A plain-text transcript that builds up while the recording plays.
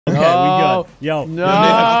Yo. No.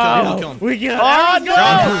 I'll kill him. We get Oh, no.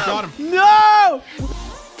 Got him. No!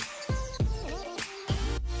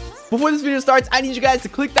 Before this video starts, I need you guys to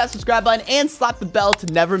click that subscribe button and slap the bell to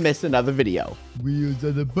never miss another video. Wheels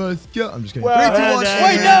of the bus go. I'm just kidding. Well, 3, 2, 1.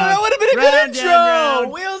 wait, no, that would have been a good Round intro. and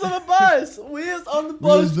round. Wheels on the bus. Wheels on the bus.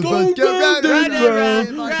 Wheels of the Go bus go round and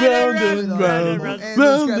round. round and round.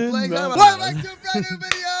 Welcome back to a brand new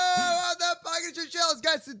video on the Pocket Shells.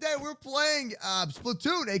 Guys, today we're playing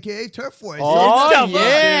Splatoon, aka Turf Wars. Oh,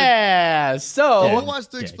 yeah. So, who wants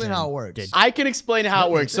to explain how it works? I can explain how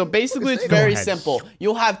it works. So basically, it's very simple.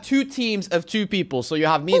 You'll have 2 teams of 2 people. So you'll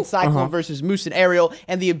have me and Cyclone versus Moose and Ariel.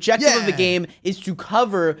 And the objective of the game is to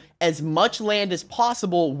cover as much land as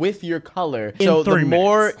possible with your color. So the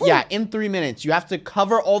more, in 3 minutes, you have to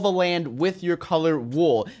cover all the land with your color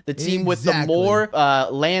wool. The team with the more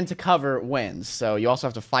land to cover wins. So you also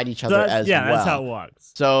have to fight each other as well. Yeah, that's how it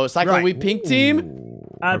works. So Cyclone, we pink team.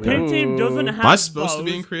 Pink team doesn't have. Am I supposed to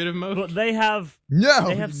be in creative mode? But they have. No.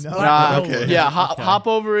 They have Okay. Yeah, hop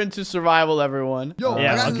over into survival, everyone. Yo, I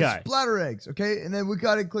got okay. splatter eggs, okay? And then we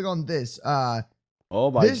gotta click on this. Oh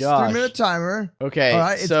my this gosh. 3-minute timer. Okay, all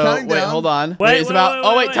right, it's so counting wait, down. hold on. Wait, It's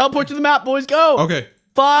about. wait. Teleport to the map, boys. Go. Okay.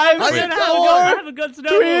 5, I 4, have a good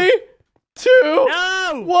snowball. 3, 2,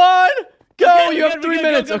 No! 1. Go. Okay, You have 3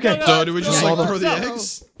 minutes. Okay. So do we just like Hold on. throw the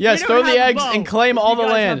eggs? Yes, We throw don't the have eggs bows. and claim all the You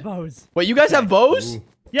guys land. have bows. Wait, you guys have bows? Ooh.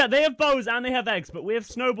 Yeah, they have bows and they have eggs, but we have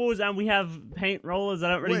snowballs and we have paint rollers. I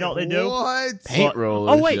don't really know what they do. What? Paint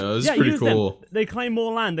rollers. Oh wait, Yeah, this is pretty use cool. them. They claim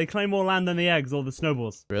more land. They claim more land than the eggs or the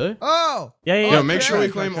snowballs. Really? Oh. Yeah. Yo, make sure we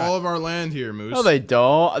Okay. claim all of our land here, Moose. No, they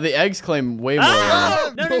don't. The eggs claim way more land.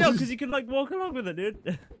 Ah! No, Bows. because you can like walk along with it,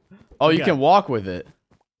 dude. Oh, you Okay. can walk with it.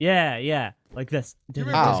 Yeah, like this. Give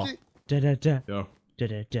me Ow. whiskey. Yo. Dude,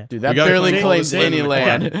 that gotta barely claim all claims this land any in the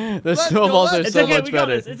land. The Let's snowballs go, are let's- so It's okay, much we got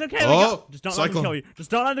better. this. It's okay, we got. Oh, Just don't let them Cyclone. kill you. Just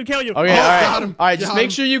don't let them kill you. Okay, got all him. right, just Got make him.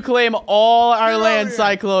 sure you claim all our Get land, over here.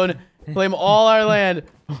 Cyclone. Claim all our land.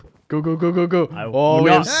 Go. Oh, we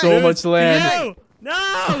No. have so much land.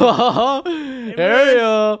 No!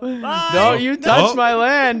 Ariel, Bye. don't you touch No. my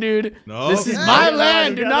land, dude. No. This is Hey. my Get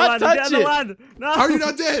land. Do not touch it. No. How are you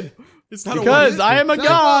not dead? It's not Because a I am a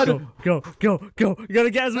god. Go. You gotta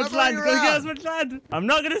get as much Stop land. You running gotta get around. as much land. I'm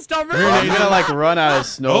not gonna stop I'm running. gonna like run out of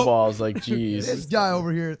snowballs. Like, This jeez. guy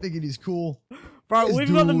over here thinking he's cool. Bro, This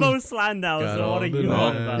we've got the dude. most land now, Got so all what are the you land.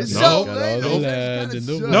 on about? It's No. so Got all lame. the This land kinda in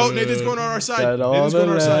the sucks. No, Nathan's going on our side. Got all Nathan's the going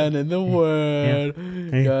on our land side. in the world.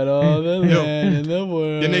 Hey. Got all the Yo. land in the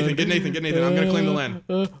world. Get Nathan. I'm gonna claim the land.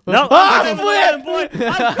 No, Ah, I'm claiming the land, boy.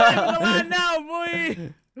 I'm claiming the land now, boy.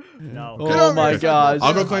 No. Oh my gosh.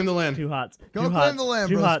 I'll go claim the land. Two hearts. Go claim the land,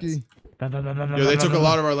 broski. Yo, they took a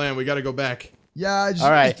lot of our land. We gotta go back. Yeah, I just All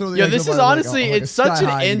right. just throw the Yo, eggs this over is like honestly, a it's such sky an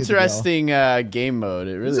high and you get to go. interesting game mode.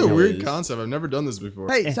 It really This is a weird is. concept. I've never done this before.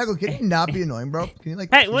 Hey, Cycle, can you not be annoying, bro? Can you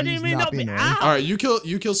like? Hey, what do you please mean not be? annoying? Ow! All right, you kill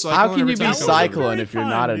Cyclone. How can every you time be he comes over. Cyclone if you're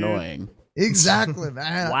not Very fun, dude. annoying? Exactly,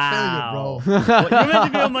 man. Wow. I feel you, bro. What, you're meant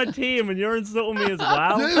to be on my team and you're insulting me as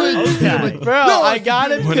well? Yeah, Okay. Bro, No, I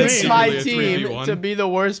gotta When pick it's my secretly a team 3v1. to be the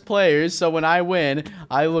worst players, so when I win,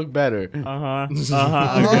 I look better.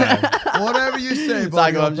 Whatever you say,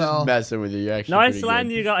 buddy. Cycle, I'm pal. just messing with you. You're actually Nice pretty land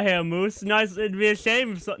good. you got here, Moose. Nice. It'd be a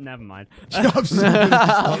shame if so. Never mind. I'm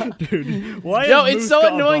so Dude, why Yo, has it's Moose so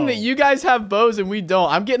got a annoying bow? that you guys have bows and we don't.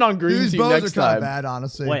 I'm getting on green These team bows next are kind time. of bad,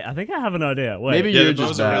 honestly. Wait, I think I have an idea. Wait. Maybe Yeah, you're the just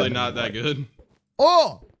bows are bad. really not that good.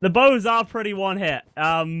 Oh, The bows are pretty one hit.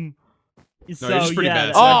 So, you're just pretty yeah. bad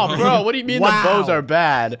at Oh, bro, what do you mean Wow. the bows are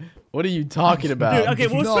bad? What are you talking about? Dude, okay,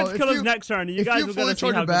 we'll No, switch if colors you- next turn, and you if guys you will fully gonna see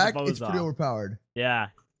charge how it good back, the bows it's pretty are. overpowered. Yeah.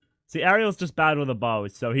 See, Ariel's just bad with the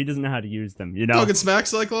bows, so he doesn't know how to use them. You know. Talking smack,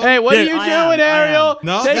 Cyclone. Hey, what Dude, are you I am, doing, I am. Ariel?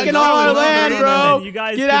 No, Taking no, all our no, land, no, bro. no, You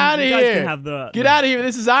guys Get can, out of you guys here. can have the Get out of here.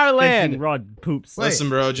 This is our fishing land. rod poops. Wait, Listen,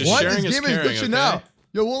 bro, just what? sharing This is game is caring, glitching okay? now.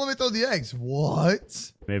 Yo, won't let me throw the eggs.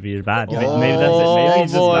 What? Maybe you're bad. Oh, Maybe that's it. Maybe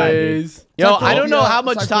he's just bad. Dude. boys. Yo, I don't know Cyclone, how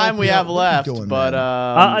much Cyclone, time we yeah, have what are you left, doing, but man?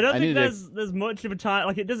 I don't need think there's much of a time.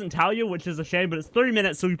 Like, it doesn't tell you, which is a shame, but it's 3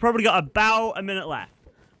 minutes, so we probably got about a minute left.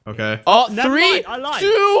 Okay. Oh, Never 3, mind, I lied.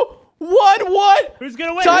 2, 1. What? Who's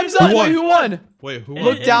gonna win? Time's Who's up. gonna Who won? Wait, who It- won?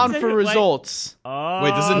 Look down it's- for wait. results. Oh, Wait,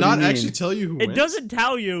 does it what not do you actually mean? tell you who It wins? doesn't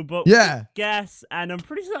tell you, but Yeah. we guess, and I'm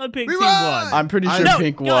pretty sure Pink We Team won. won! I'm pretty sure No,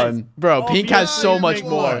 Pink guys. won. Bro, Oh, Pink yeah, has so you much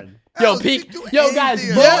won. more. Yo, Yo, you Pink. do Yo, guys,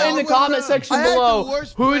 anything. vote Yeah, in the I comment would've- section I had the below.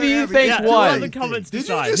 worst Who do player you ever. think Yeah, who won? won the comments Did you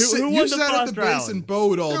decide? just sit, Who you won the sat at first the base round? and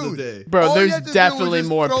bowed all Dude. the day? Bro, All you there's had to do was definitely just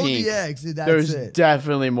more throw Pink. The eggs, and that's There's it.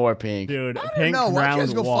 definitely more Pink. Dude, I don't Pink know. Why don't you round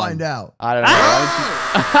guys go one. find out? I don't know.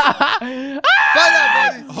 Why don't you- Find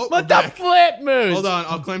out, buddy. Oh, What I'm the back. flip, Moose? Hold on,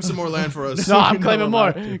 I'll claim some more land for us. No, I'm claiming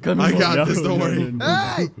more. I got this, don't worry.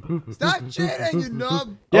 Hey, stop cheating, you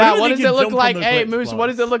nub. Yeah, do you what think does you it look jump on like? those Hey, glitch Moose, what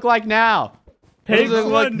blocks? does it look like now? Pigs does it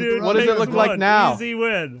look- won, dude. what does it Pigs look like won. now? Easy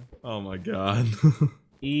win. Oh my god.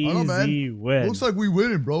 Easy win. Looks like we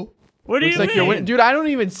winning, bro. What do Looks you like mean? you're winning. Dude, I don't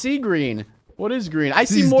even see green. What is green? I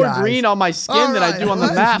see These more guys. green on my skin than I do on the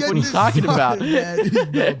let's map. get What are you this talking about? started, man. These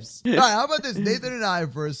nubs. All right, how about this? Nathan and I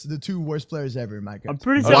versus the 2 worst players ever in Minecraft. I'm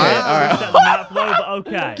pretty sure Okay, we alright. set the map flow, but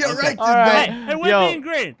okay. Get okay. right, All right. Hey, we're Yo. being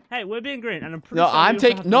green. Hey, we're being green, and I'm pretty No, sure I'm we also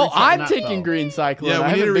have taking. to No, reset the I'm map taking flow. green cyclone. Yeah, I we need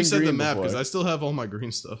haven't to been reset the green map before. because I still have all my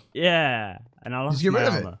green stuff. Yeah, and I lost Just get my rid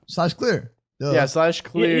of it. armor. Slash clear. Duh. Yeah, slash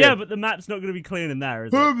clear. Yeah, but the map's not gonna be clean in there,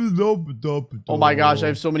 is it? Oh my gosh, I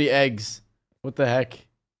have so many eggs. What the heck?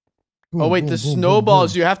 Boom, Oh wait, boom, the boom,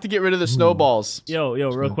 snowballs. boom, You have to get rid of the snowballs. Yo,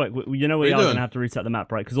 real quick. You know What we you are doing? gonna have to reset the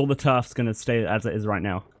map, right? Because all the turf's gonna stay as it is right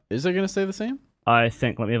now. Is it gonna stay the same? I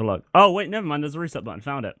think. Let me have a look. Oh wait, never mind. There's a reset button.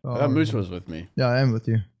 Found it. boom. I thought Moose was with me. Yeah, I am with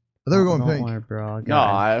you. I thought we were going Don't pink. worry, bro. No,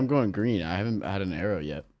 I'm going green. I haven't had an arrow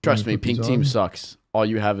yet. Trust me, put pink these team on? sucks. All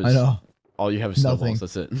you have is I know. snowballs. Nothing.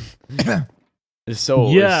 That's it. It's so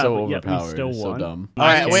Yeah, so but yet we overpowered. still It's so won. dumb. I All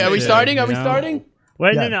right, can't wait. Are we say starting? Are we no. starting?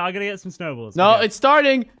 Wait, Yeah. no. I gotta get some snowballs. No, okay. it's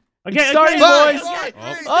starting. Okay, It's starting, okay, boys. okay.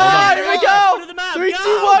 Oh, here we Go go. to the map, 3, go.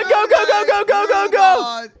 2, 1, go, go, go, go, go, go, go.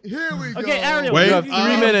 God, here we go. Okay, Ariel. Wait, you you go have 3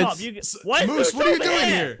 up minutes. top. What? Moose, what are you doing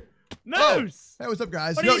here? Moose. Hey, what's up,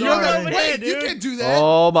 guys? What Yo, are you you're doing the- over here? Wait, you dude. can't do that.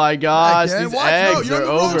 Oh my gosh, Again? these What? No, eggs you're are on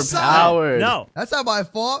the wrong side. overpowered. No. That's not my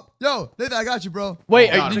fault. Yo, Nathan, I got you, bro.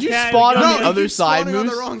 Wait, God. did you Okay, spawn we on got the it. other keep side, spawning on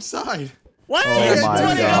the Moose? wrong side. What? Oh Yeah, my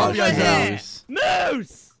yeah, yeah, over yeah, here? gosh.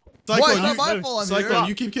 Moose. Why? Cyclone, It's not you, my fault. I'm Cyclone, here.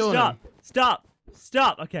 you keep killing Stop. him.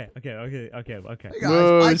 Stop. Okay. Hey, guys,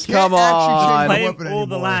 Moose, I come can't actually on. change my Claim weapon all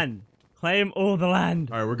the anymore. land. Claim all the land.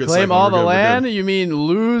 All right, we're good. Claim Cyclone, all we're the good, we're land? good. You mean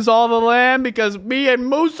lose all the land? Because me and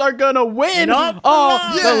Moose are gonna win Not for all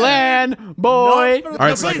long. the Yeah. land, boy. Not for All right,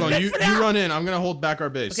 Please, Cyclone, get you it out. run in. I'm gonna hold back our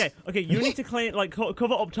base. Okay. You need to claim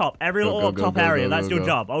cover up top. Every Go, little go, up go, top go, area. go, That's go, your go.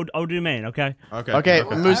 job. I'll do main. Okay. Okay. Okay,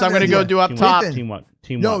 okay. Moose, I I'm have gonna an go idea. do up Teamwork. top. Nathan. Teamwork.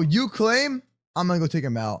 Yo, you claim, I'm gonna go take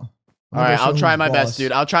him out. I'm All right, gonna show I'll try who's my best, boss.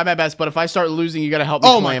 dude. I'll try my best, but if I start losing, you gotta help me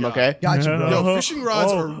Oh my claim, God. okay? Got you, bro. Yo, fishing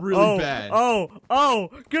rods are really bad. Oh,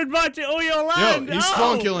 goodbye to all your Yo, land. he's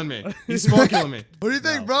spawn killing me. He's spawn killing me. What do you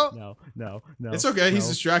think, bro? No. It's okay. He's no.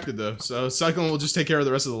 distracted though, so Cyclone will just take care of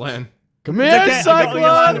the rest of the land. Come It's here, okay, I got all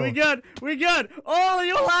your land. Cyclone! We good. All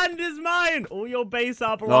your land is mine. All your base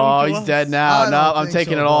up Oh, belong to he's us. dead I now. don't No, I'm think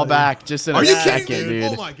taking so, it all buddy. back just in Are a you second, kidding me?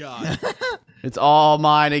 dude. Oh my god. It's all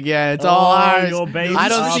mine again. It's all All ours. your base I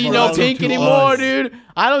don't up see no belongs pink to anymore, us. dude.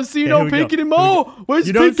 I don't see Okay, no here we pink go. anymore. Where's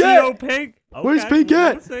You don't pink see at? no pink? Okay, Where's pink we'll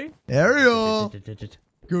at? see. Ariel,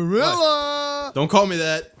 gorilla. Don't call me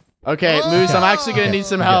that. Okay, Moose, I'm actually gonna need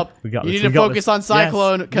some help. We got You this, need we to got focus this. on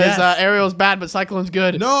Cyclone because Yes. Ariel's bad, but Cyclone's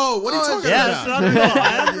good. No, what are you Oh, talking Yeah, about? that's not at all.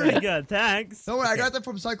 I am pretty good. Thanks. Don't worry, I got them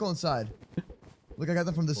from Cyclone side. Look, I got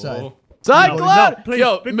them from this side. Oh. Cyclone! No, please,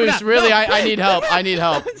 Yo, pick Moose, that. really, No, I need help. I need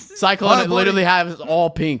help. Cyclone buddy. literally has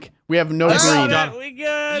all pink. We have no I green. got it. We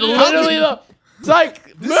good. Literally, the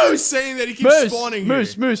Psych, This Moose, is saying that he keeps spawning here.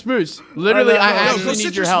 Moose. Literally, Alright, I yo, actually go need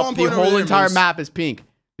sit your your help. spawn The point over whole there, entire Moose. map is pink.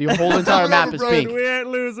 The whole entire map is bro. pink. We ain't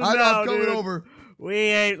losing I'm now, coming dude. over. We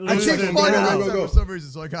ain't I losing. keep Go, spawning go, go, outside go. for some reason,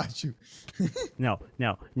 so I got you. No.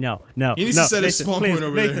 He needs to set his spawn please, point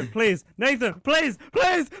over Nathan, there. please, Nathan, please.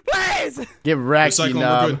 Get wrecked, you Cyclone, we're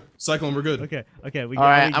nub. good. Cyclone, we're good. Okay, we All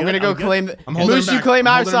right, I'm gonna go claim. I'm holding Moose, him you back. claim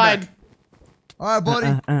I'm our holding him side. back. All right, buddy.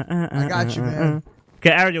 I got you, man. Okay,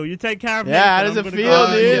 Ariel, you take care of Yeah, how Nathan. does I'm it gonna feel,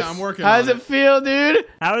 go- dude? Yeah, I'm working How on does it it. feel, dude?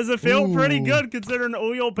 How does it feel? Pretty Ooh. good, considering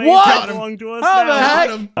all your bases What? belong to us How now. the heck?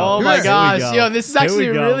 him. Oh Here my we gosh, go. yo, this is Here actually we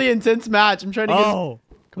a go. really intense match. I'm trying to get. Oh,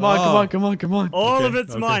 Come on. all Okay, of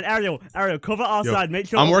it's okay. mine. Ariel, cover our Yo, side. Make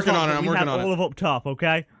sure I'm up working top on it, that I'm we working have on all it. of up top,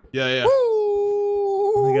 okay? Yeah.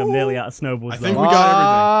 I think I'm nearly out of snowballs. I think though. we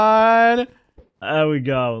got on. There we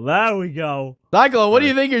go. Cyclone, what do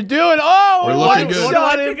you think you're doing? Oh, We're looking good. What do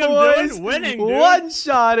I one-shotted, think I'm boys. doing? Winning, dude.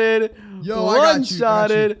 One-shotted. Yo, I got you. I got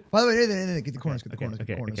One-shotted. you. By the way, Nathan, get the corners, get the okay, corners, get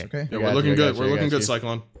the okay, corners, okay. okay? Yeah, I we're got looking you, I good. got We're you, I looking got good, you.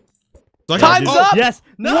 Cyclone. Time's Oh, up. Yes.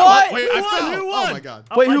 No. What? Wait, I fell. Who Oh won? my god.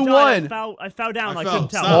 Wait, I who died. won? I fell down. I fell. couldn't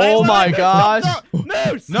tell. Stop. Wait, Oh wait, my Moose, gosh. stop.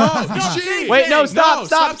 Moose. No, stop he's cheating. Wait, no, stop. No,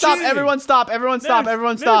 stop cheating. Everyone stop. Everyone stop. Moose,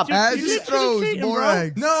 Everyone Moose, stop. you- As you he literally throws cheating, more bro.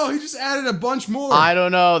 eggs. No, he just added a bunch more. I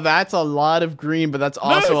don't know. That's a lot of green, but that's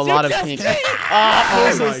also Moose, a lot you of just pink. cheated. Oh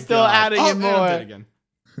Moose my is still God. adding Oh, in and I'm more. dead again.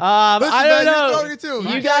 I Listen, don't man, you're know. throwing it too.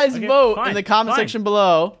 You guys Okay, vote fine, in the comment fine. section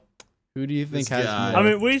below. Who do you think This has guy. more? I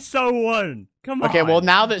mean, we so won. Come on. Okay, well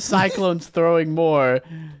now that Cyclone's throwing more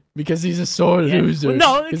because he's a sore loser. Well,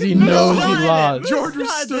 no, because he Moose knows he started it. lost. Moose George was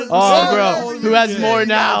started still- it. Oh, bro, Oh, who has yeah. more You guys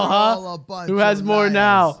now, are huh? all a bunch Who has of more liars.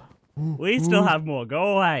 now? We still have more.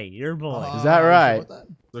 Go away. Your boy. Is that right?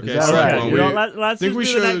 Okay, that so right? well, You we- know, let's think just we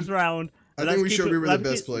do should- the next round. I Let's think we keep showed it- we were the let's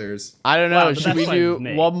best keep- players. I don't know. Well, the Should best we player do is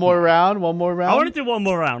me. one more round? One more round? I want to do one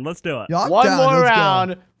more round. Let's do it. Yeah, I'm One down. more Let's go.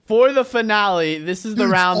 round for the finale. This is the Dude,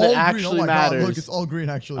 it's round that all green. actually Oh my matters. God, look, it's all green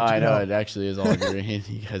actually. I Check it know out. it actually is all green.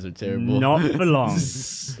 You guys are terrible. Not for long.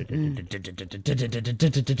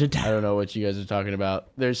 I don't know what you guys are talking about.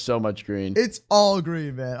 There's so much green. It's all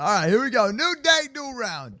green, man. All right, here we go. New day, new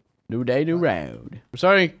round. New day, new round.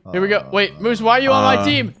 Sorry. Here we go. Wait, Moose, why are you on my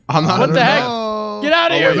team? I'm not What on the the heck? No. Get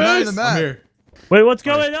out of Oh, here, wait, you're not in Moose. the map. I'm here. Wait, what's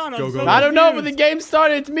going on? Go, I'm go, so go. I don't know, but confused. the game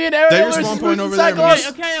started. It's me and Ariel There's versus spawn point Moose over and there,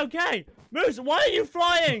 Cyclone. Moose. Okay. Moose, why are you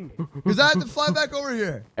flying? Because I have to fly back over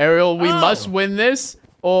here. Ariel, we Oh. must win this, We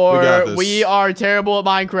or got this. we are terrible at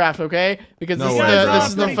Minecraft. Okay? Because No this, way, is the, bro. this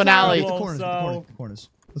is the Pretty finale. terrible. The corners, the So- corners, the corners.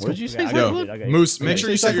 Let's What go. did you say? Okay, Cyclone? okay. Moose, Okay. make sure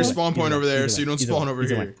you set your spawn point over there Easy so you win, don't easy spawn win, over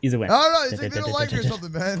easy here. win, easy win. I don't know. You think they don't like me or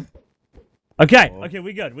something, man? Okay,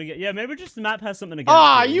 we good. Yeah, maybe just the map has something against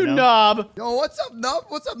Ah, you. you know? knob. Yo, what's up, Nub?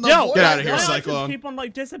 What's up, Nub? Yo, boy? Get outta here, why do I Cyclone. just keep on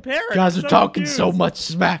like disappearing? You guys I'm are talking confused. so much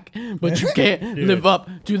smack, but you can't live up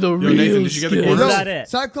to the real Nathan, did you get the skills. Is corners? that it?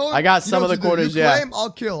 Cyclone, I got you some know of the what to do. corners, You yeah. claim,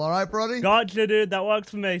 I'll kill. All right, brody? Gotcha, dude. That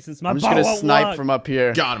works for me since my I'm just bow gonna won't snipe work. from up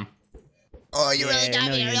here. Got him. Oh, you really got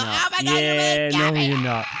no, me. you're Oh not. my God, you really got no, me. you're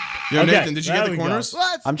not. Yo, Okay, Nathan, did you there get the we go. corners?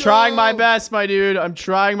 Let's I'm go. trying my best, my dude. I'm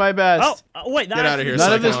trying my best. Oh, wait. That Get outta actually- here,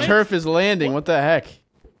 None of this Cyclone. turf is landing. What the heck?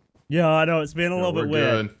 Yeah, I know. It's been a little we're bit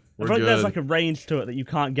weird. good. I We're feel like there's good. like a range to it that you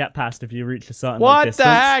can't get past if you reach a certain like, What distance.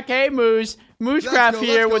 the heck? Hey, Moose. Moosecraft go,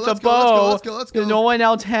 here let's with go, a let's go, bow let's go, let's go, that let's no go. one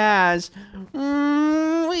else has.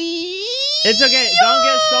 It's okay. Don't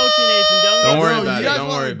get salty, Nathan. Don't get worry Bro, about you it. guys Don't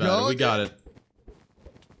wanna worry about go? it. We got it.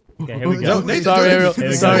 Okay, here we No, go. Nathan, Sorry, don't- Ariel. Here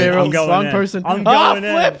we Sorry, go. Ariel. I'm going Wrong in. person. I'm Ah, going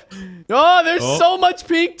in. flip. Oh, there's Oh. so much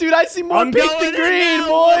pink, dude. I see more I'm pink going than in green, now,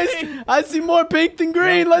 boys. buddy. I see more pink than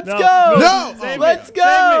green. Let's No, go. no. Save me. Let's Save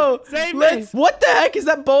go. me. Save me. Let's. What the heck is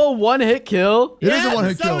that bow? A one-hit kill? It is a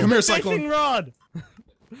one-hit so kill. is Come the here, fishing Cyclone. rod.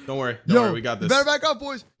 Don't worry. Don't Yo, worry. We got this. better back up,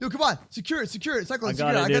 boys. Yo, come on. Secure it. Cyclone, I secure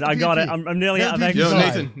got it. it, dude. the I got it. PvP. I'm nearly Get out of the eggs. Yo,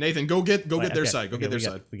 PvP. Nathan, go get Wait, their okay, side. Go okay, get their we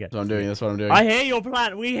side. We get. That's what I'm doing. That's what I'm doing. I hear your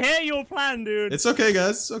plan. We hear your plan, dude. It's okay,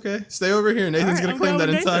 guys. It's okay. Stay over here. Nathan's Alright, gonna I'm claim going that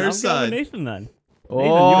with Nathan. entire I'm side. going with Nathan then. Oh,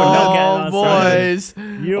 you are not getting our side. boys.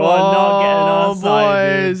 You are not getting our side,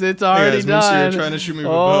 dude. boys. It's Hey already guys, Moose, done. you're trying to shoot me with a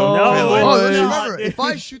Oh, bow. No, Failing. Oh, boys. let's Boys. remember, if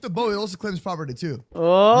I shoot the bow, it also claims property too.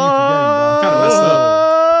 Oh, Kinda messed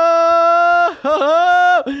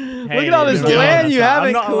look at all this dude, get land on you our side. haven't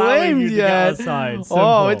I'm not allowing you claimed to get our yet. side. Oh,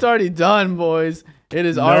 Simple. it's already done, boys. It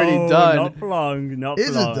is No, already done. Not for long. Not for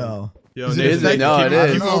Is long. it though? Yo, Is it- Nathan, is it? No, keep, it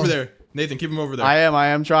is. keep him No. over there. Nathan, keep him over there. I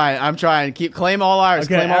am trying. I'm trying. Claim all ours.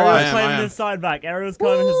 Okay, Claim all Ariel's ours. I am. claiming his side back. Ariel's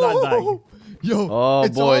claiming his side back. Yo, Oh,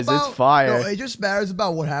 it's all boys, it's about- fire. No, it just matters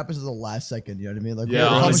about what happens in the last second. You know what I mean? Like, Yeah,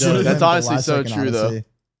 what honestly, happens that's at the honestly last so second, true, though. honestly.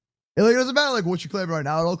 It doesn't matter like what you claim right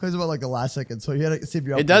now. It all claims about like the last second. So you gotta see if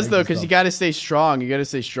you're. It does though, because you got to stay strong. You got to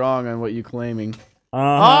stay strong on what you're claiming.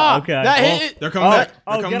 Okay. That hit. They're coming back. They're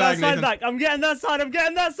Oh, coming get back, that side Nathan. back. I'm getting that side. I'm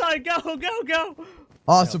getting that side. Go, go, go.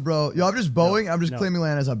 Awesome, bro. Yo, I'm just bowing. I'm just No. claiming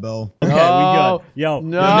land as I bow. Okay, No. we good. Yo.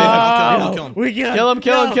 No. Yo, Nathan, I'll kill him. We good. Kill him.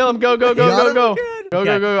 Kill him. Kill him. Go. Go. Go. You got Go. him? Go. Good. Go.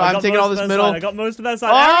 Go. Go. I I'm got taking most all of this that middle. side. I got most of that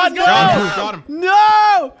side. Oh Ariel's no! Got him.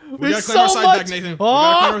 No! We There's gotta claim our so side much. back, Nathan. We gotta claim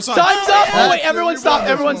Oh, our side. time's up! Oh wait, That's everyone the stop! real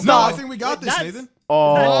Everyone one. No, I stop! think we got this, That's- Nathan.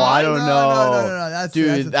 Oh, I don't No, know. That's Dude,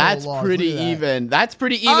 a total that's loss. pretty Look at that. even. That's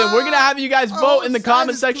pretty even. We're gonna have you guys Oh, vote in the side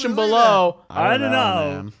comment is section clear. Look at below. I don't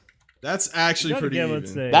know. man. That's actually Gotta pretty give even. it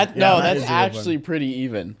to- That Yeah, no, that that's is a good actually pretty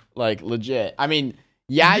even. Like legit. I mean,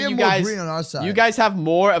 yeah, We have you more guys, green on our side. you guys have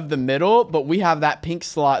more of the middle, but we have that pink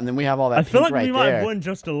slot, and then we have all that I feel pink like right we might there. have won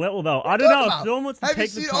just a little though. I don't know if someone wants to Have you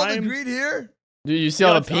take the seen all the time. green here? Do you see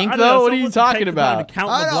all the Yeah, pink I don't know, though? if What are someone you wants to take talking the time about? to count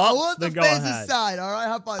I the know. I blocks, want the then go face ahead. aside. All right,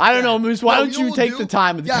 how about I don't that? know, Moose. Why No, don't know you what take we'll the do?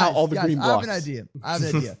 time to count all the Guys, green I have blocks? an idea. I have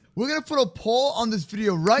an idea. We're gonna put a poll on this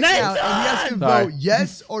video right now, and you guys can Sorry. vote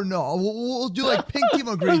yes or no. We'll do like pink team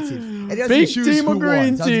or green team, and you guys Pink can choose team or who green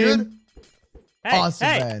won. Sounds team? good? Hey, Awesome,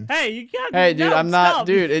 hey, man. hey, you can't. Hey, dude, no, I'm not, stop.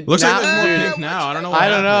 dude. It, Looks now, like there's more dude, pink now. I don't know what I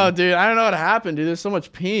don't know, happened. dude. I don't know what happened, dude. There's so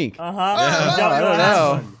much pink. Uh-huh. Yeah, I don't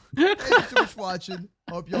know. Thank you so much for watching.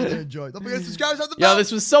 Hope y'all did enjoy. Don't forget to subscribe to the Yo, bell.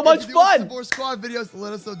 this was so If much you want some fun. more squad videos,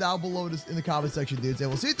 let us know down below in the comment section, dudes. And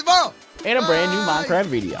we'll see you tomorrow. And a brand new Bye. Minecraft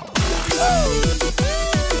video.